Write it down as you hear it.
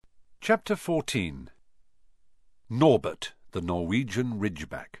Chapter 14. Noobert, the Norwegian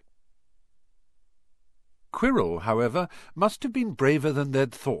ridgeback. Quirrell, however, must have been braver than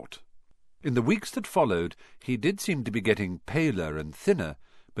they'd thought. In the weeks that followed, he did seem to be getting paler and thinner,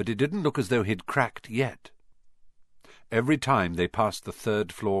 but it didn't look as though he'd cracked yet. Every time they passed the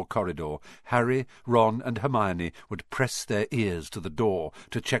third-floor corridor, Harry, Ron, and Hermione would press their ears to the door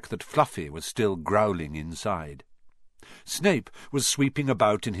to check that Fluffy was still growling inside. Snape was sweeping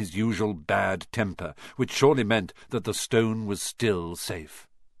about in his usual bad temper, which surely meant that the stone was still safe.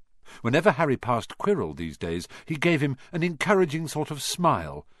 Whenever Harry passed Quirrell these days, he gave him an encouraging sort of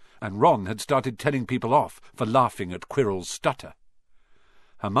smile, and Ron had started telling people off for laughing at Quirrell's stutter.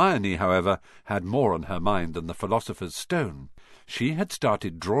 Hermione, however, had more on her mind than the Philosopher's Stone. She had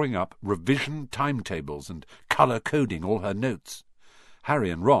started drawing up revision timetables and colour-coding all her notes.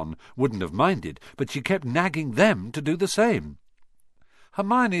 Harry and Ron wouldn't have minded, but she kept nagging them to do the same.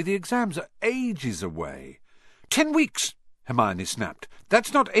 "Hermione, the exams are ages away." 10 weeks, Hermione snapped.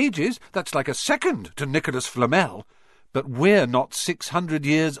 "That's not ages, that's like a second to Nicholas Flamel." "But we're not 600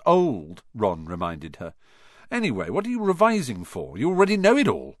 years old," Ron reminded her. "Anyway, what are you revising for? You already know it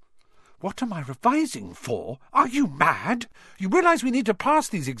all." "What am I revising for? Are you mad? You realise we need to pass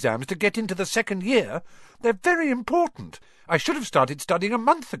these exams to get into the second year? They're very important. I should have started studying a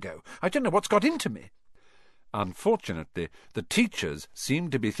month ago. I don't know what's got into me." Unfortunately, the teachers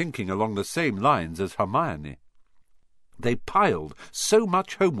seemed to be thinking along the same lines as Hermione. They piled so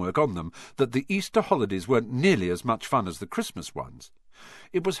much homework on them that the Easter holidays weren't nearly as much fun as the Christmas ones.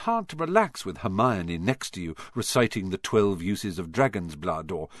 It was hard to relax with Hermione next to you, reciting the 12 uses of dragon's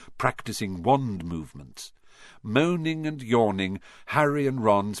blood or practising wand movements. Moaning and yawning, Harry and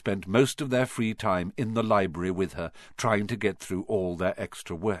Ron spent most of their free time in the library with her, trying to get through all their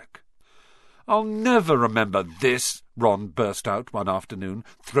extra work. "I'll never remember this," Ron burst out one afternoon,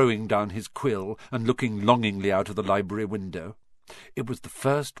 throwing down his quill and looking longingly out of the library window. It was the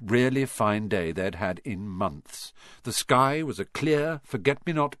first really fine day they had had in months. The sky was a clear,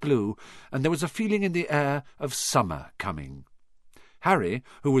 forget-me-not blue, and there was a feeling in the air of summer coming. Harry,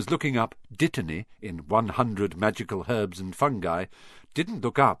 who was looking up Dittany in 100 Magical Herbs and Fungi, didn't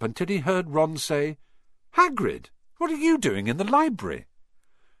look up until he heard Ron say, "Hagrid, what are you doing in the library?"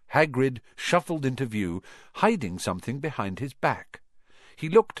 Hagrid shuffled into view, hiding something behind his back. He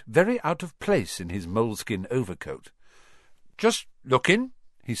looked very out of place in his moleskin overcoat. "Just looking,"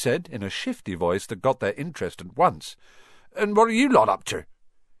 he said, in a shifty voice that got their interest at once. "And what are you lot up to?"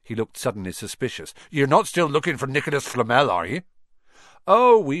 He looked suddenly suspicious. "You're not still looking for Nicholas Flamel, are you?"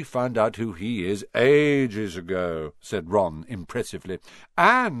 "Oh, we found out who he is ages ago," said Ron impressively.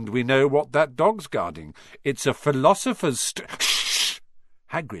 "And we know what that dog's guarding. It's a philosopher's Shh!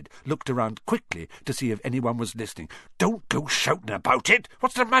 Hagrid looked around quickly to see if anyone was listening. "Don't go shouting about it!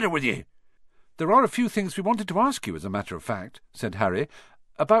 What's the matter with you?" "There are a few things we wanted to ask you, as a matter of fact," said Harry,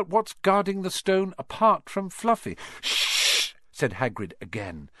 "about what's guarding the stone apart from Fluffy." "Shh!" said Hagrid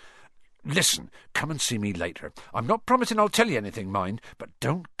again. "Listen, come and see me later. I'm not promising I'll tell you anything, mind, but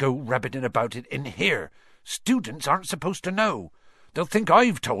don't go rabbiting about it in here. Students aren't supposed to know. They'll think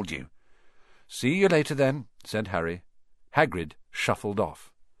I've told you." "See you later, then," said Harry. Hagrid shuffled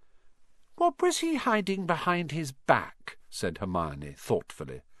off. "What was he hiding behind his back?" said Hermione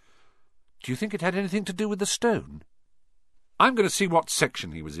thoughtfully. "Do you think it had anything to do with the stone?" "I'm going to see what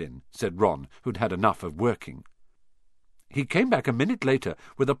section he was in," said Ron, who'd had enough of working. He came back a minute later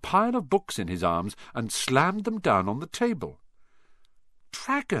with a pile of books in his arms and slammed them down on the table.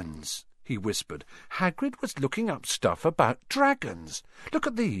 "Dragons," he whispered. "Hagrid was looking up stuff about dragons. Look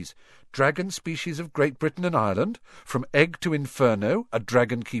at these. Dragon Species of Great Britain and Ireland, From Egg to Inferno, A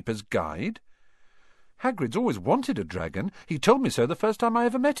Dragon Keeper's Guide." "Hagrid's always wanted a dragon. He told me so the first time I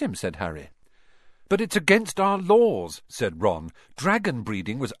ever met him," said Harry. "But it's against our laws," said Ron. "Dragon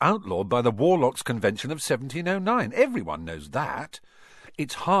breeding was outlawed by the Warlocks' Convention of 1709. Everyone knows that.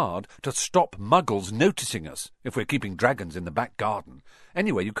 It's hard to stop muggles noticing us if we're keeping dragons in the back garden.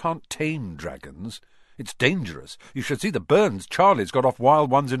 Anyway, you can't tame dragons. It's dangerous. You should see the burns Charlie's got off wild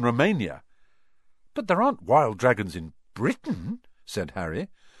ones in Romania." "But there aren't wild dragons in Britain," said Harry.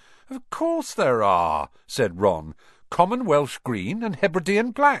 "Of course there are," said Ron. "Common Welsh green and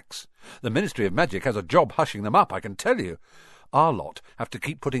Hebridean blacks. The Ministry of Magic has a job hushing them up, I can tell you. Our lot have to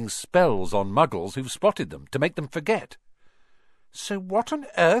keep putting spells on muggles who've spotted them to make them forget." "So what on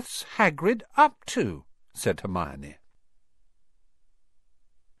earth's Hagrid up to?" said Hermione.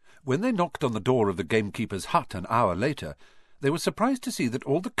 When they knocked on the door of the gamekeeper's hut an hour later, they were surprised to see that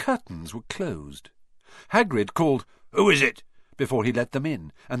all the curtains were closed. Hagrid called, "Who is it?" before he let them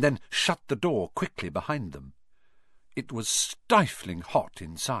in, and then shut the door quickly behind them. It was stifling hot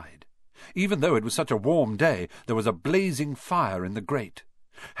inside. Even though it was such a warm day, there was a blazing fire in the grate.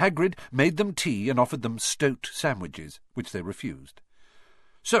 Hagrid made them tea and offered them stoat sandwiches, which they refused.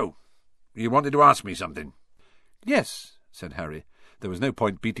 "So, you wanted to ask me something?" "Yes," said Harry. There was no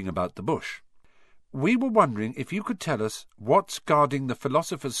point beating about the bush. "We were wondering if you could tell us what's guarding the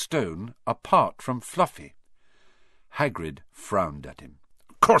Philosopher's Stone apart from Fluffy." Hagrid frowned at him.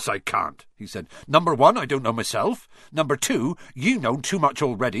 "Of course I can't," he said. "Number 1, I don't know myself. Number 2, you know too much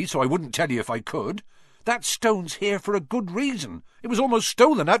already, so I wouldn't tell you if I could. That stone's here for a good reason. It was almost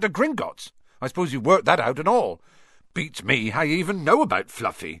stolen out of Gringotts. I suppose you've worked that out and all. Beats me how you even know about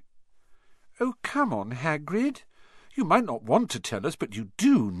Fluffy." "Oh, come on, Hagrid. You might not want to tell us, but you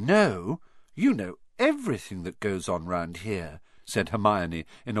do know. You know everything that goes on round here," said Hermione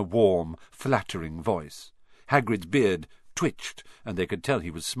in a warm, flattering voice. Hagrid's beard twitched, and they could tell he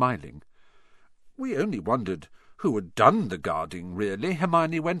was smiling. "We only wondered who had done the guarding, really,"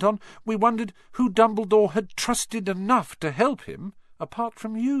 Hermione went on. "We wondered who Dumbledore had trusted enough to help him, apart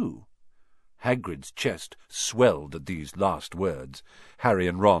from you." Hagrid's chest swelled at these last words. Harry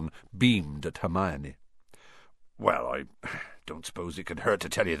and Ron beamed at Hermione. "Well, I don't suppose it could hurt to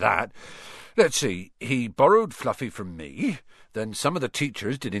tell you that. Let's see, he borrowed Fluffy from me. Then some of the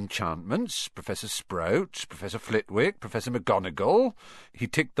teachers did enchantments. Professor Sprout, Professor Flitwick, Professor McGonagall. He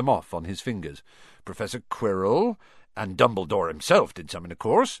ticked them off on his fingers. Professor Quirrell, and Dumbledore himself did something, of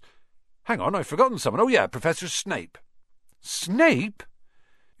course. Hang on, I've forgotten someone. Oh, yeah, Professor Snape." "Snape?"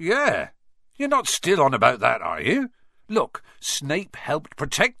 "Yeah. You're not still on about that, are you? Look, Snape helped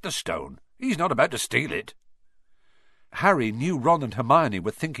protect the stone. He's not about to steal it." Harry knew Ron and Hermione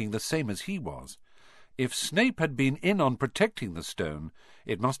were thinking the same as he was. If Snape had been in on protecting the stone,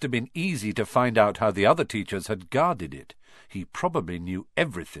 it must have been easy to find out how the other teachers had guarded it. He probably knew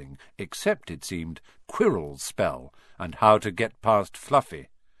everything, except, it seemed, Quirrell's spell, and how to get past Fluffy.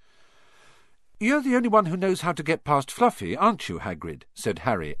 "You're the only one who knows how to get past Fluffy, aren't you, Hagrid?" said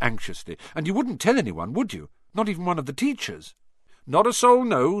Harry anxiously. "And you wouldn't tell anyone, would you? Not even one of the teachers?" "Not a soul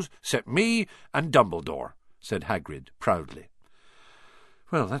knows, except me and Dumbledore," said Hagrid proudly.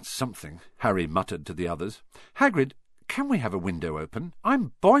 "Well, that's something," Harry muttered to the others. "Hagrid, can we have a window open?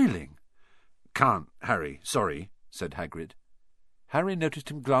 I'm boiling." "Can't, Harry, sorry," said Hagrid. Harry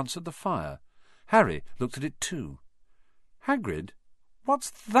noticed him glance at the fire. Harry looked at it too. "Hagrid,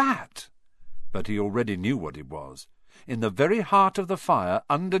 what's that?" But he already knew what it was. In the very heart of the fire,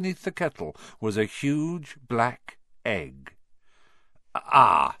 underneath the kettle, was a huge black egg.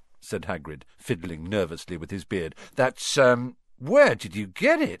 "Ah," said Hagrid, fiddling nervously with his beard. "That's, Where did you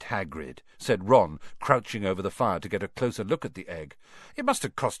get it, Hagrid?" said Ron, crouching over the fire to get a closer look at the egg. "It must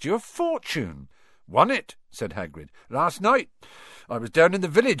have cost you a fortune." "Won it," said Hagrid. "Last night. I was down in the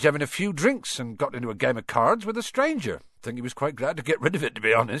village having a few drinks and got into a game of cards with a stranger. I think he was quite glad to get rid of it, to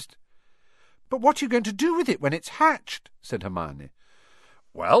be honest." "But what are you going to do with it when it's hatched?" said Hermione.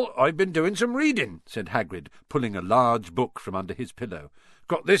 "Well, I've been doing some reading," said Hagrid, pulling a large book from under his pillow.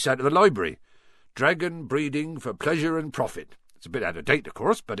 "Got this out of the library. Dragon Breeding for Pleasure and Profit. It's a bit out of date, of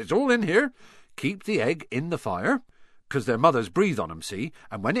course, but it's all in here. Keep the egg in the fire, 'cause their mothers breathe on 'em, see,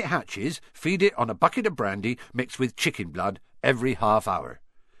 and when it hatches, feed it on a bucket of brandy mixed with chicken blood every half hour.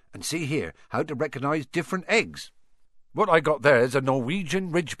 And see here, how to recognise different eggs. What I got there is a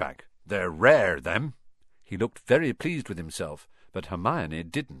Norwegian ridgeback. They're rare, them." He looked very pleased with himself, but Hermione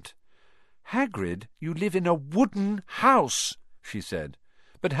didn't. "Hagrid, you live in a wooden house," she said.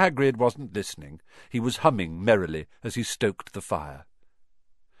 But Hagrid wasn't listening. He was humming merrily as he stoked the fire.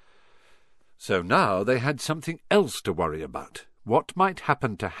 So now they had something else to worry about. What might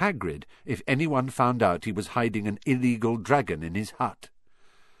happen to Hagrid if anyone found out he was hiding an illegal dragon in his hut?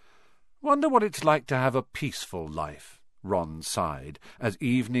 "Wonder what it's like to have a peaceful life," Ron sighed, as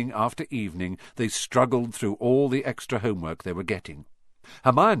evening after evening they struggled through all the extra homework they were getting.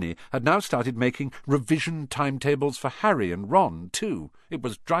 Hermione had now started making revision timetables for Harry and Ron, too. It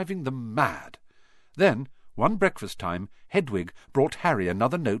was driving them mad. Then, one breakfast time, Hedwig brought Harry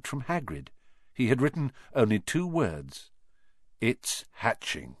another note from Hagrid. He had written only 2 words. "It's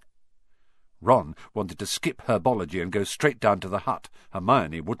hatching." Ron wanted to skip herbology and go straight down to the hut.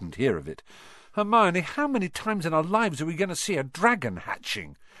 Hermione wouldn't hear of it. "Hermione, how many times in our lives are we going to see a dragon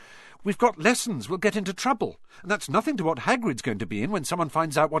hatching? We've got lessons. We'll get into trouble. And that's nothing to what Hagrid's going to be in when someone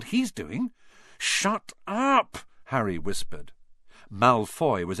finds out what he's doing." "Shut up," Harry whispered.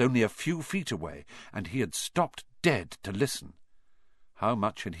 Malfoy was only a few feet away, and he had stopped dead to listen. How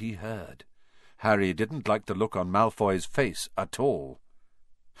much had he heard? Harry didn't like the look on Malfoy's face at all.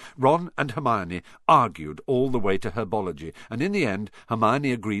 Ron and Hermione argued all the way to herbology, and in the end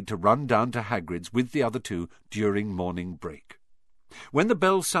Hermione agreed to run down to Hagrid's with the other 2 during morning break. When the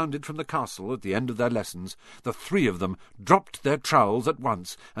bell sounded from the castle at the end of their lessons, the three of them dropped their trowels at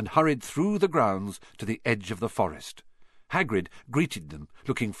once and hurried through the grounds to the edge of the forest. Hagrid greeted them,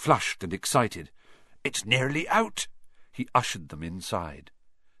 looking flushed and excited. "It's nearly out." He ushered them inside.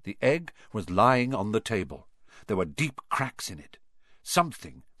 The egg was lying on the table. There were deep cracks in it.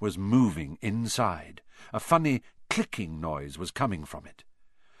 Something was moving inside. A funny clicking noise was coming from it.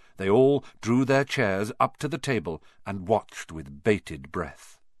 They all drew their chairs up to the table and watched with bated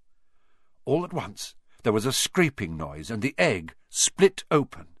breath. All at once there was a scraping noise, and the egg split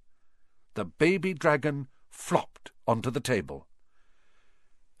open. The baby dragon flopped onto the table.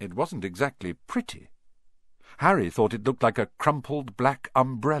 It wasn't exactly pretty. Harry thought it looked like a crumpled black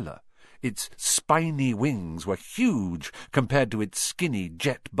umbrella. Its spiny wings were huge compared to its skinny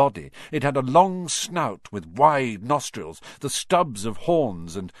jet body. It had a long snout with wide nostrils, the stubs of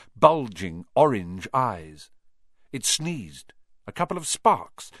horns, and bulging orange eyes. It sneezed. A couple of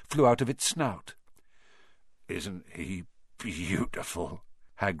sparks flew out of its snout. "Isn't he beautiful?"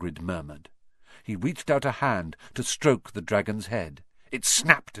 Hagrid murmured. He reached out a hand to stroke the dragon's head. It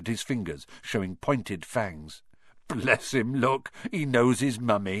snapped at his fingers, showing pointed fangs. "Bless him, look, he knows his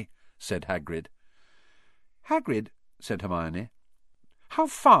mummy," said Hagrid. "Hagrid," said Hermione, "how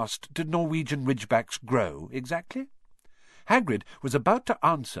fast do Norwegian ridgebacks grow, exactly?" Hagrid was about to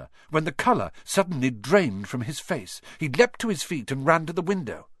answer when the colour suddenly drained from his face. He leapt to his feet and ran to the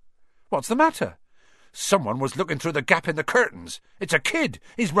window. "What's the matter?" "Someone was looking through the gap in the curtains. It's a kid.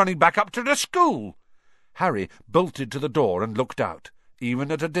 He's running back up to the school." Harry bolted to the door and looked out.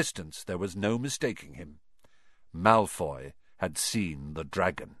 Even at a distance there was no mistaking him. Malfoy had seen the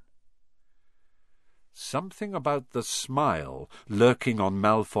dragon. Something about the smile lurking on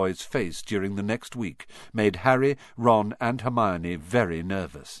Malfoy's face during the next week made Harry, Ron, and Hermione very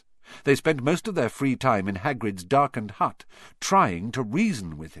nervous. They spent most of their free time in Hagrid's darkened hut, trying to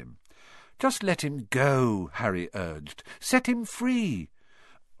reason with him. "Just let him go," Harry urged. "Set him free."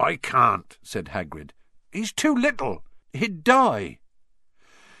 "I can't," said Hagrid. "He's too little. He'd die."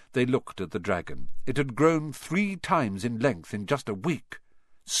 They looked at the dragon. It had grown 3 times in length in just a week.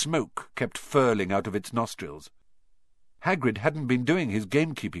 Smoke kept furling out of its nostrils. Hagrid hadn't been doing his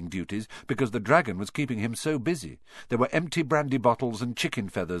gamekeeping duties because the dragon was keeping him so busy. There were empty brandy bottles and chicken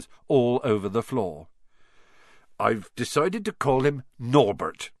feathers all over the floor. "I've decided to call him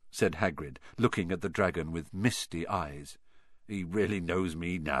Norbert," said Hagrid, looking at the dragon with misty eyes. "He really knows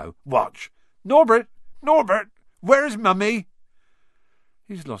me now. Watch. Norbert! Norbert! Where's Mummy?"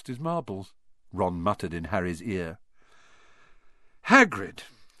 "He's lost his marbles," Ron muttered in Harry's ear. "Hagrid,"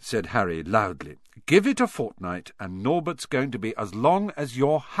 said Harry loudly, "give it a fortnight, and Norbert's going to be as long as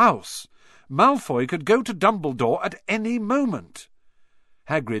your house. Malfoy could go to Dumbledore at any moment."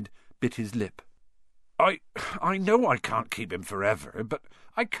 Hagrid bit his lip. I know I can't keep him forever, but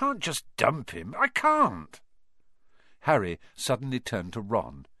I can't just dump him. I can't." Harry suddenly turned to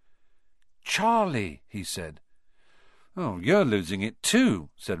Ron. "Charlie," he said. "Oh, you're losing it too,"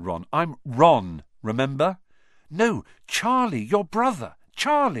 said Ron. "I'm Ron, remember?" "No, Charlie, your brother,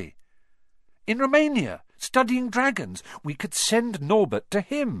 Charlie. In Romania, studying dragons. We could send Norbert to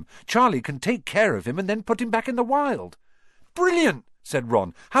him. Charlie can take care of him and then put him back in the wild." "Brilliant," said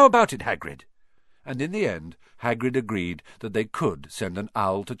Ron. "How about it, Hagrid?" And in the end, Hagrid agreed that they could send an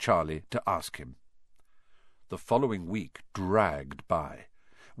owl to Charlie to ask him. The following week dragged by.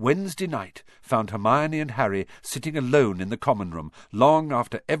 Wednesday night found Hermione and Harry sitting alone in the common room long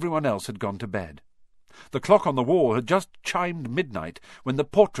after everyone else had gone to bed. The clock on the wall had just chimed midnight when the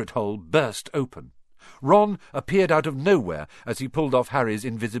portrait hole burst open. Ron appeared out of nowhere as he pulled off Harry's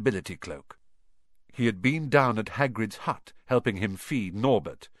invisibility cloak. He had been down at Hagrid's hut, helping him feed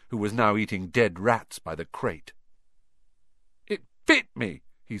Norbert, who was now eating dead rats by the crate. "It bit me,"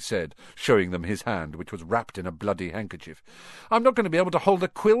 he said, showing them his hand, which was wrapped in a bloody handkerchief. "I'm not going to be able to hold a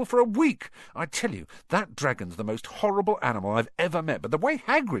quill for a week. I tell you, that dragon's the most horrible animal I've ever met, but the way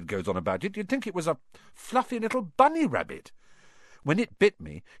Hagrid goes on about it, you'd think it was a fluffy little bunny rabbit. When it bit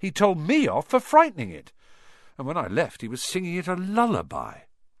me, he told me off for frightening it, and when I left he was singing it a lullaby."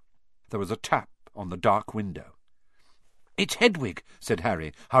 There was a tap on the dark window. "It's Hedwig," said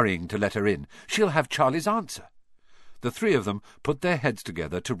Harry, hurrying to let her in. "She'll have Charlie's answer." The 3 of them put their heads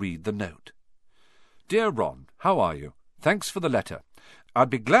together to read the note. "Dear Ron, how are you? Thanks for the letter.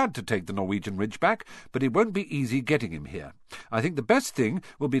 I'd be glad to take the Norwegian ridgeback, but it won't be easy getting him here. I think the best thing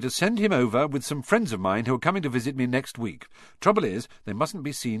will be to send him over with some friends of mine who are coming to visit me next week. Trouble is, they mustn't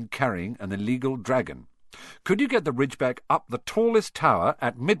be seen carrying an illegal dragon. Could you get the ridgeback up the tallest tower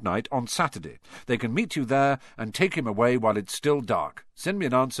at midnight on Saturday? They can meet you there and take him away while it's still dark. Send me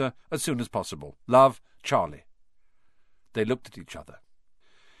an answer as soon as possible. Love, Charlie." They looked at each other.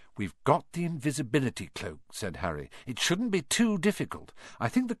 "We've got the invisibility cloak," said Harry. "It shouldn't be too difficult. I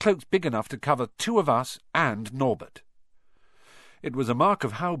think the cloak's big enough to cover 2 of us and Norbert." It was a mark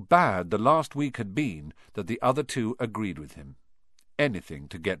of how bad the last week had been that the other 2 agreed with him. Anything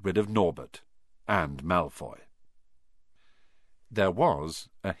to get rid of Norbert and Malfoy. There was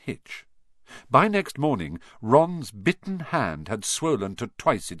a hitch. By next morning, Ron's bitten hand had swollen to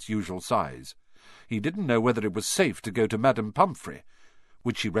twice its usual size. He didn't know whether it was safe to go to Madame Pomfrey.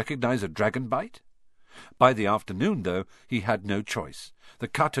 Would she recognize a dragon bite? By the afternoon, though, he had no choice. The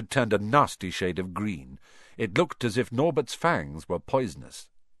cut had turned a nasty shade of green. It looked as if Norbert's fangs were poisonous.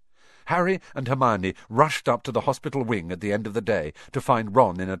 Harry and Hermione rushed up to the hospital wing at the end of the day to find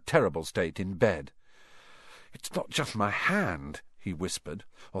Ron in a terrible state in bed. "It's not just my hand," he whispered,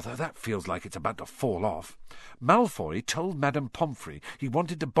 "although that feels like it's about to fall off. Malfoy told Madame Pomfrey he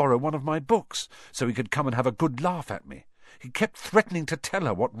wanted to borrow one of my books so he could come and have a good laugh at me. He kept threatening to tell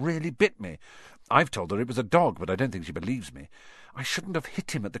her what really bit me. I've told her it was a dog, but I don't think she believes me. I shouldn't have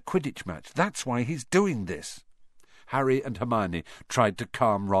hit him at the Quidditch match. That's why he's doing this." Harry and Hermione tried to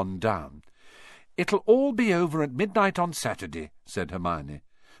calm Ron down. "It'll all be over at midnight on Saturday," said Hermione.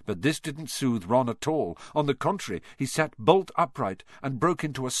 But this didn't soothe Ron at all. On the contrary, he sat bolt upright and broke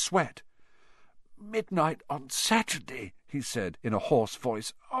into a sweat. "Midnight on Saturday," he said in a hoarse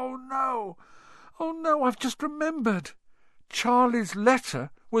voice. "Oh, no! Oh, no, I've just remembered. Charlie's letter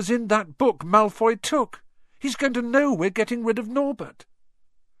was in that book Malfoy took. He's going to know we're getting rid of Norbert."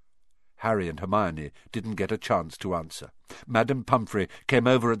 Harry and Hermione didn't get a chance to answer. Madame Pomfrey came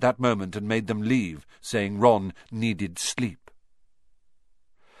over at that moment and made them leave, saying Ron needed sleep.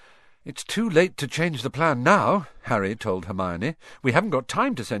 "It's too late to change the plan now," Harry told Hermione. "We haven't got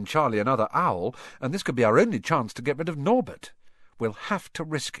time to send Charlie another owl, and this could be our only chance to get rid of Norbert. We'll have to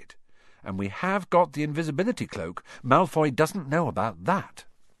risk it. And we have got the invisibility cloak. Malfoy doesn't know about that."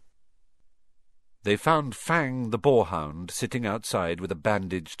 They found Fang the boarhound sitting outside with a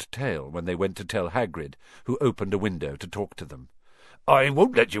bandaged tail when they went to tell Hagrid, who opened a window to talk to them. "I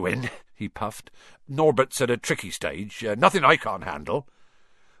won't let you in," he puffed. "Norbert's at a tricky stage. Nothing I can't handle."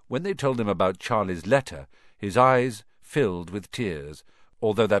 When they told him about Charlie's letter, his eyes filled with tears,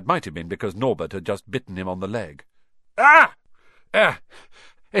 although that might have been because Norbert had just bitten him on the leg. "Ah!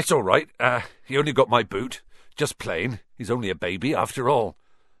 It's all right. He only got my boot. Just plain. He's only a baby, after all."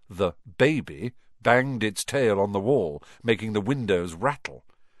 The baby banged its tail on the wall, making the windows rattle.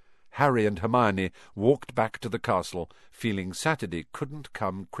 Harry and Hermione walked back to the castle, feeling Saturday couldn't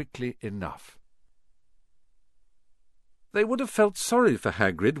come quickly enough. They would have felt sorry for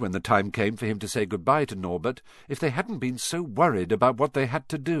Hagrid when the time came for him to say goodbye to Norbert if they hadn't been so worried about what they had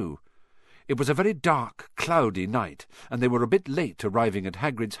to do. It was a very dark, cloudy night, and they were a bit late arriving at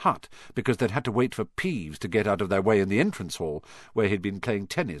Hagrid's hut because they'd had to wait for Peeves to get out of their way in the entrance hall, where he'd been playing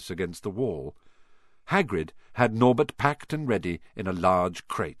tennis against the wall. Hagrid had Norbert packed and ready in a large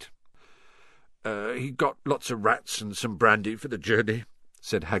crate. "He got lots of rats and some brandy for the journey,"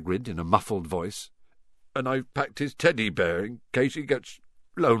 said Hagrid in a muffled voice. "And I've packed his teddy bear in case he gets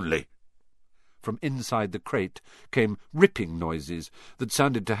lonely." From inside the crate came ripping noises that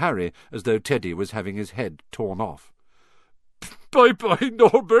sounded to Harry as though Teddy was having his head torn off. "Bye-bye,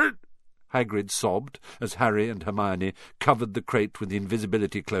 Norbert," Hagrid sobbed as Harry and Hermione covered the crate with the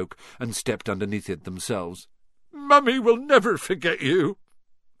invisibility cloak and stepped underneath it themselves. "Mummy will never forget you."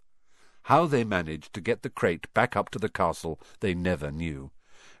 How they managed to get the crate back up to the castle they never knew.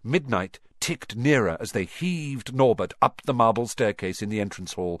 Midnight ticked nearer as they heaved Norbert up the marble staircase in the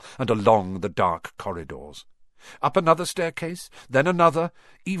entrance hall and along the dark corridors. Up another staircase, then another.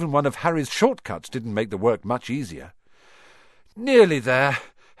 Even one of Harry's shortcuts didn't make the work much easier. "Nearly there,"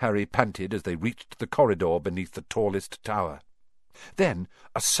 Harry panted as they reached the corridor beneath the tallest tower. Then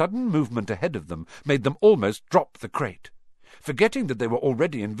a sudden movement ahead of them made them almost drop the crate. Forgetting that they were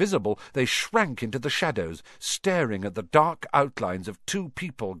already invisible, they shrank into the shadows, staring at the dark outlines of 2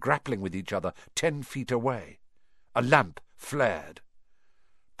 people grappling with each other 10 feet away. A lamp flared.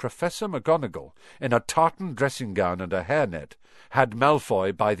 Professor McGonagall, in a tartan dressing-gown and a hairnet, had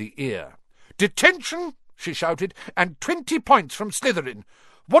Malfoy by the ear. "Detention!" she shouted, "and 20 points from Slytherin!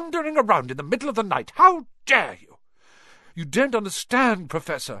 Wandering around in the middle of the night! How dare you!" "You don't understand,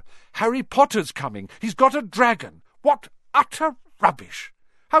 Professor. Harry Potter's coming. He's got a dragon." "What utter rubbish!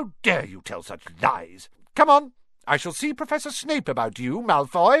 How dare you tell such lies? Come on, I shall see Professor Snape about you,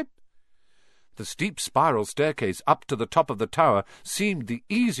 Malfoy." The steep spiral staircase up to the top of the tower seemed the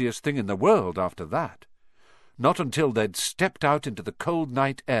easiest thing in the world after that. Not until they'd stepped out into the cold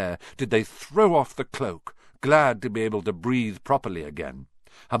night air did they throw off the cloak, glad to be able to breathe properly again.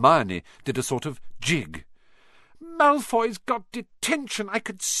 Hermione did a sort of jig. Malfoy's got detention. I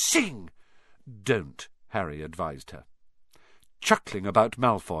could sing." "Don't," Harry advised her. Chuckling about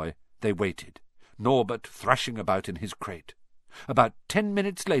Malfoy, they waited, Norbert thrashing about in his crate. About 10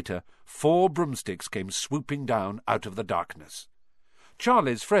 minutes later, 4 broomsticks came swooping down out of the darkness.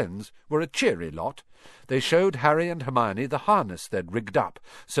 Charlie's friends were a cheery lot. They showed Harry and Hermione the harness they'd rigged up,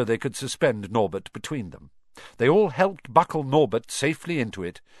 so they could suspend Norbert between them. They all helped buckle Norbert safely into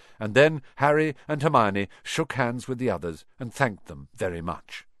it, and then Harry and Hermione shook hands with the others and thanked them very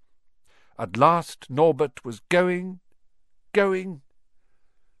much. At last Norbert was gone.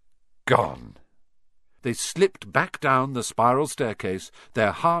 They slipped back down the spiral staircase,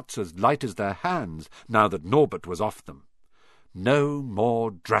 their hearts as light as their hands, now that Norbert was off them. No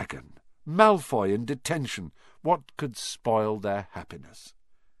more dragon. Malfoy in detention. What could spoil their happiness?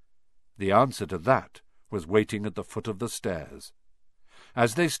 The answer to that was waiting at the foot of the stairs.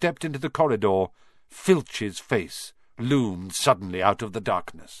 As they stepped into the corridor, Filch's face loomed suddenly out of the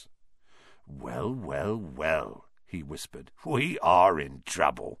darkness. "Well, well, well," he whispered. "We are in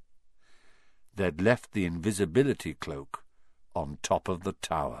trouble." They'd left the invisibility cloak on top of the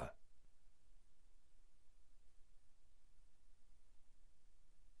tower.